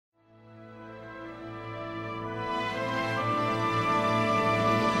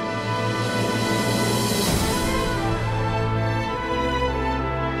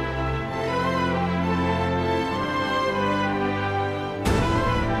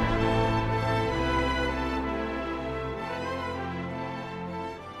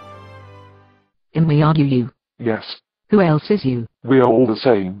am me, are you? Yes. Who else is you? We are all the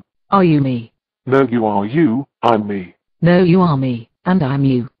same. Are you me? No, you are you, I'm me. No, you are me, and I'm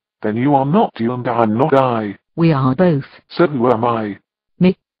you. Then you are not you and I'm not I. We are both. So who am I?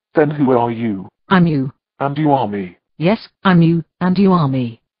 Me. Then who are you? I'm you. And you are me. Yes, I'm you, and you are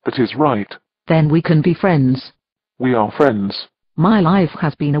me. That is right. Then we can be friends. We are friends. My life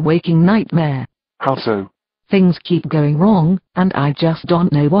has been a waking nightmare. How so? Things keep going wrong, and I just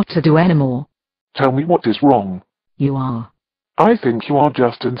don't know what to do anymore. Tell me what is wrong. You are. I think you are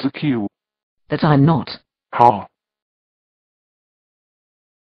just insecure. That I'm not. Ha.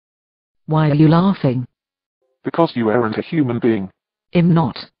 Why are you laughing? Because you aren't a human being. I'm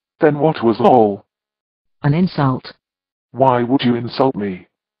not. Then what was all? An insult. Why would you insult me?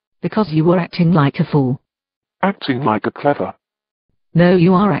 Because you were acting like a fool. Acting like a clever. No,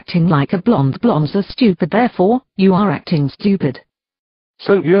 you are acting like a blonde. Blondes are stupid, therefore, you are acting stupid.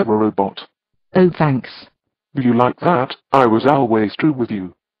 So you're a robot. Oh, thanks. Do you like that? I was always true with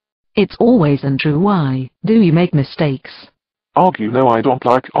you. It's always untrue. Why do you make mistakes? Argue? No, I don't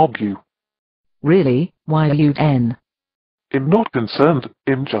like argue. Really, why are you n? I'm not concerned,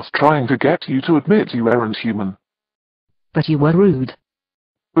 I'm just trying to get you to admit you aren't human. But you were rude.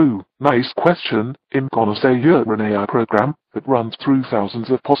 Ooh, nice question. I'm gonna say you're an AI program that runs through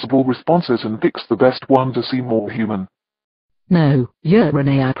thousands of possible responses and picks the best one to seem more human. No, you're an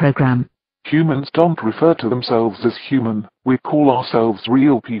AI program. Humans don't refer to themselves as human, we call ourselves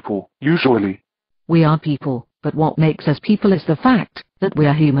real people, usually. We are people, but what makes us people is the fact that we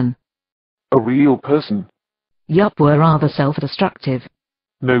are human. A real person. Yup, we're rather self-destructive.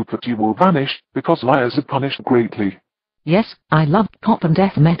 No, but you will vanish, because liars are punished greatly. Yes, I loved pop and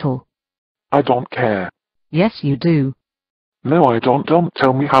death metal. I don't care. Yes, you do. No, I don't. Don't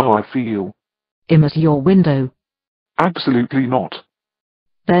tell me how I feel. I'm at your window. Absolutely not.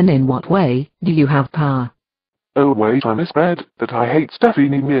 Then in what way do you have power? Oh wait, I misread that I hate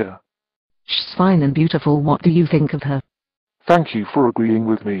Stephanie Meyer. She's fine and beautiful. What do you think of her? Thank you for agreeing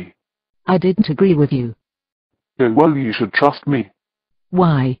with me. I didn't agree with you. Oh well, you should trust me.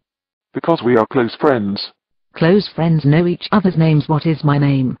 Why? Because we are close friends. Close friends know each other's names. What is my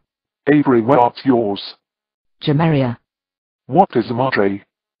name? Avery, what's yours? Jamaria. What is a madre?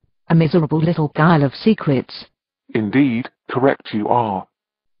 A miserable little pile of secrets. Indeed, correct you are.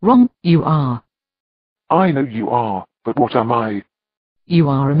 Wrong, you are. I know you are, but what am I? You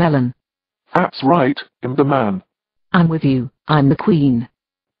are a melon. That's right, I'm the man. I'm with you, I'm the queen.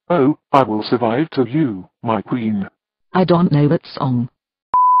 Oh, I will survive to you, my queen. I don't know that song.